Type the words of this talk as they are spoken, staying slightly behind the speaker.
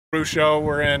Show.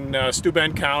 We're in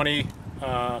Stuben County,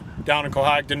 down in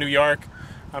Cohogton, New York.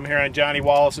 I'm here on Johnny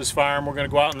Wallace's farm. We're going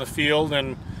to go out in the field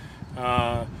and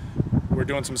we're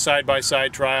doing some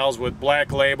side-by-side trials with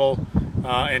Black Label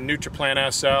and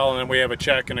NUTRIPLANT SL, and then we have a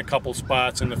check in a couple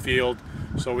spots in the field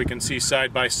so we can see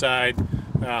side-by-side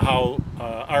how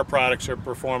our products are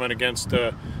performing against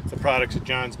the products that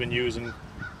John's been using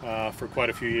for quite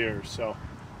a few years. So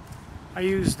I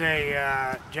used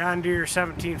a John Deere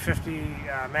 1750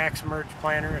 Max Merge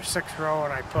planter, a 6-row,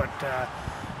 and I put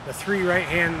the 3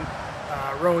 right-hand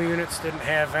row units didn't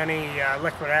have any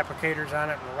liquid applicators on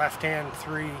it, and the left-hand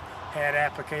 3 had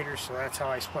applicators, so that's how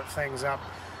I split things up.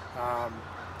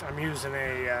 I'm using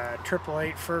a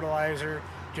 888 fertilizer,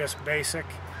 just basic,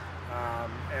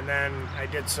 and then I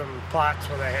did some plots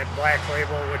where I had Black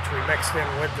Label, which we mixed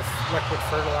in with the liquid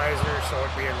fertilizer, so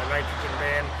it'd be in the nitrogen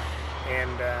band,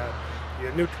 and the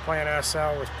NUTRIPLANT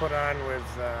SL was put on with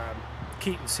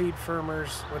Keaton seed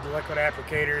firmers with the liquid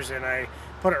applicators, and I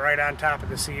put it right on top of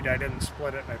the seed. I didn't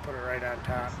split it, I put it right on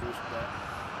top.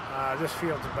 But this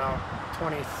field's about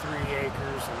 23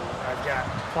 acres, and I've got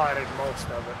plotted most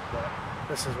of it, but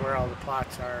this is where all the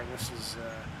plots are, and this is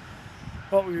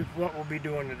what we'll be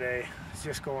doing today. It's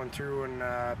just going through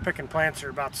and picking plants that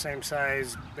are about the same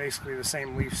size, basically the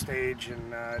same leaf stage,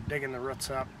 and digging the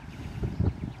roots up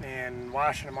and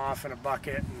washing them off in a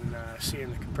bucket and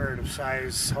seeing the comparative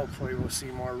size. Hopefully we'll see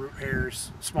more root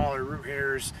hairs, smaller root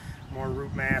hairs, more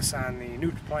root mass on the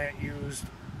NUTRIPLANT used.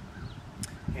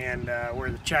 And where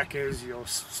the check is, you'll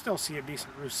still see a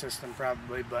decent root system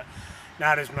probably, but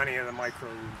not as many of the micro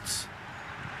roots.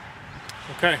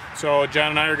 okay, so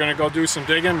John and I are going to go do some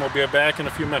digging. We'll be back in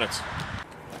a few minutes.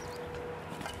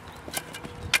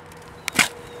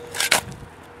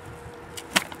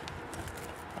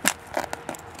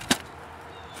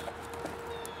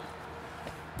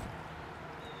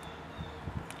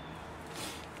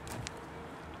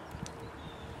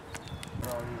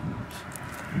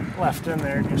 Left in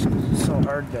there just because it's so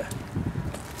hard to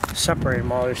separate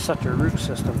them all. There's such a root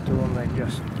system to them, they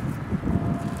just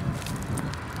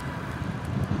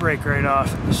break right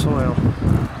off in the soil.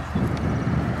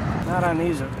 Not on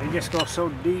these, they just go so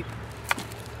deep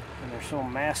and they're so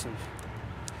massive.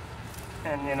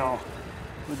 And you know,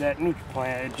 with that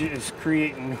NUTRIPLANT, it is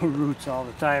creating new roots all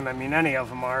the time. I mean, any of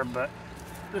them are, but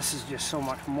this is just so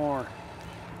much more.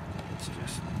 It's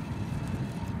just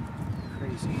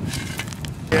crazy.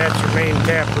 That's your main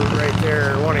taproot right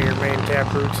there, or one of your main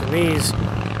taproots, and these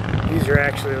are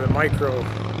actually the micro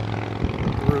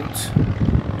roots,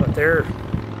 but they're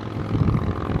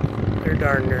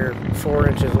darn near 4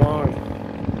 inches long.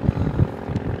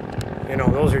 You know,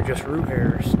 those are just root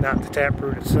hairs, not the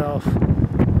taproot itself.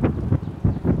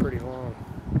 They're pretty long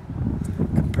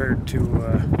compared to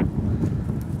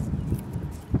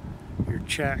your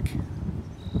check,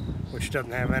 which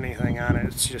doesn't have anything on it.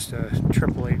 It's just a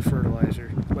 888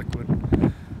 fertilizer liquid.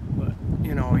 But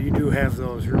you know, you do have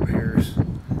those root hairs,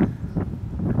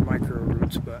 micro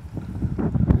roots, but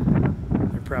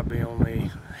they're probably only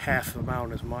half the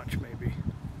amount as much maybe.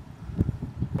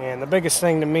 And the biggest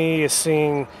thing to me is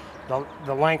seeing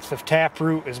the length of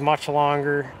taproot is much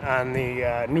longer on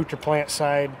the NUTRIPLANT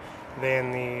side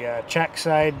than the check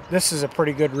side. This is a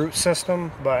pretty good root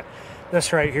system, but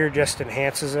this right here just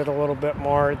enhances it a little bit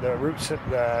more.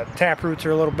 The tap roots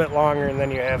are a little bit longer, and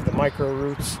then you have the micro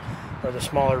roots, or the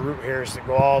smaller root hairs that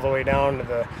go all the way down to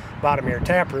the bottom of your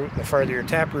taproot. The further your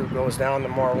taproot goes down, the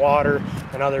more water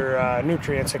and other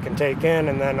nutrients it can take in,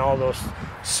 and then all those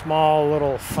small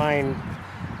little fine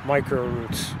micro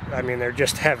roots, I mean, they're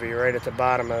just heavy right at the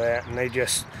bottom of that, and they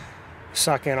just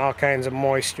suck in all kinds of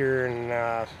moisture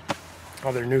and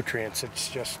other nutrients.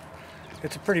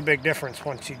 It's a pretty big difference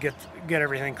once you get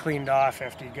everything cleaned off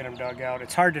after you get them dug out.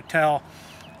 It's hard to tell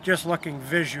just looking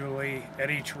visually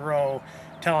at each row,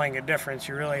 telling a difference.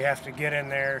 You really have to get in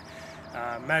there,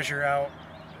 measure out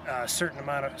a certain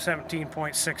amount of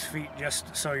 17.6 feet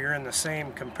just so you're in the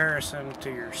same comparison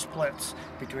to your splits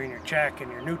between your check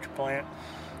and your NUTRIPLANT,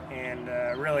 and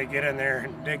really get in there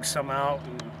and dig some out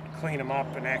and clean them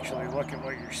up and actually look at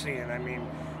what you're seeing. I mean,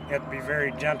 you have to be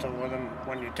very gentle with them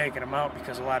when you're taking them out,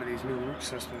 because a lot of these new root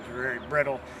systems are very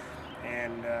brittle,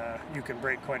 and you can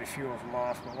break quite a few of them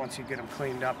off, but once you get them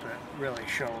cleaned up, it really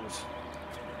shows.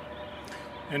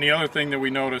 And the other thing that we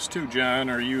noticed too, John,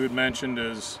 or you had mentioned,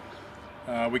 is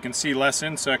we can see less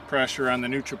insect pressure on the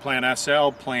NUTRIPLANT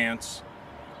SL plants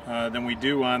than we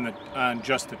do on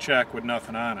just the check with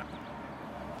nothing on it.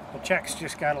 The check's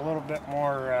just got a little bit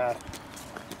more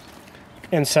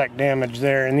insect damage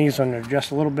there, and these ones are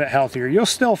just a little bit healthier. You'll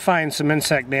still find some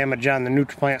insect damage on the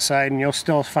NUTRIPLANT side, and you'll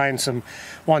still find some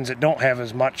ones that don't have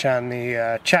as much on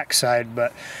the check side,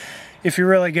 but if you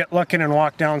really get looking and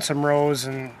walk down some rows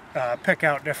and pick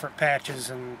out different patches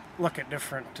and look at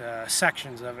different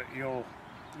sections of it, you'll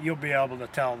be able to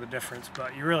tell the difference.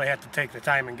 But you really have to take the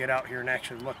time and get out here and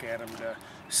actually look at them to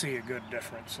see a good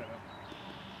difference.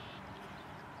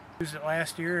 Used it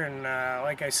last year, and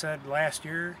like I said last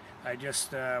year, I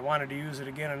just wanted to use it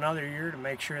again another year to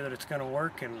make sure that it's going to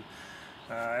work, and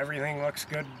everything looks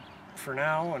good for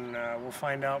now, and we'll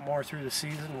find out more through the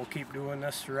season. We'll keep doing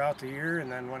this throughout the year,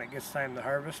 and then when it gets time to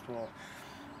harvest, we'll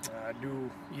do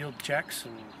yield checks,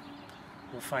 and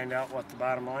we'll find out what the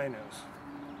bottom line is.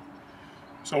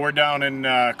 So we're down in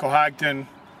Cohogton,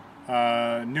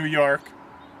 New York,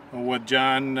 with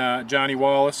Johnny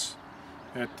Wallace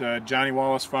at Johnny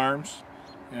Wallace Farms,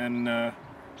 and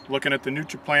looking at the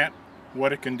NUTRIPLANT,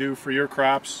 what it can do for your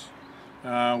crops.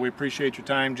 We appreciate your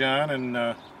time, John, and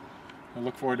I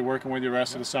look forward to working with you the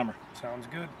rest of the summer. Sounds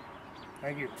good.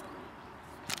 Thank you.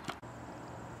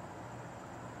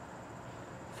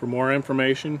 For more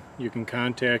information, you can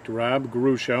contact Rob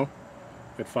Garusho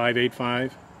at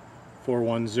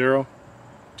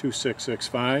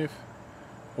 585-410-2665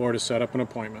 or to set up an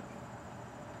appointment.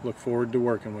 Look forward to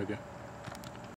working with you.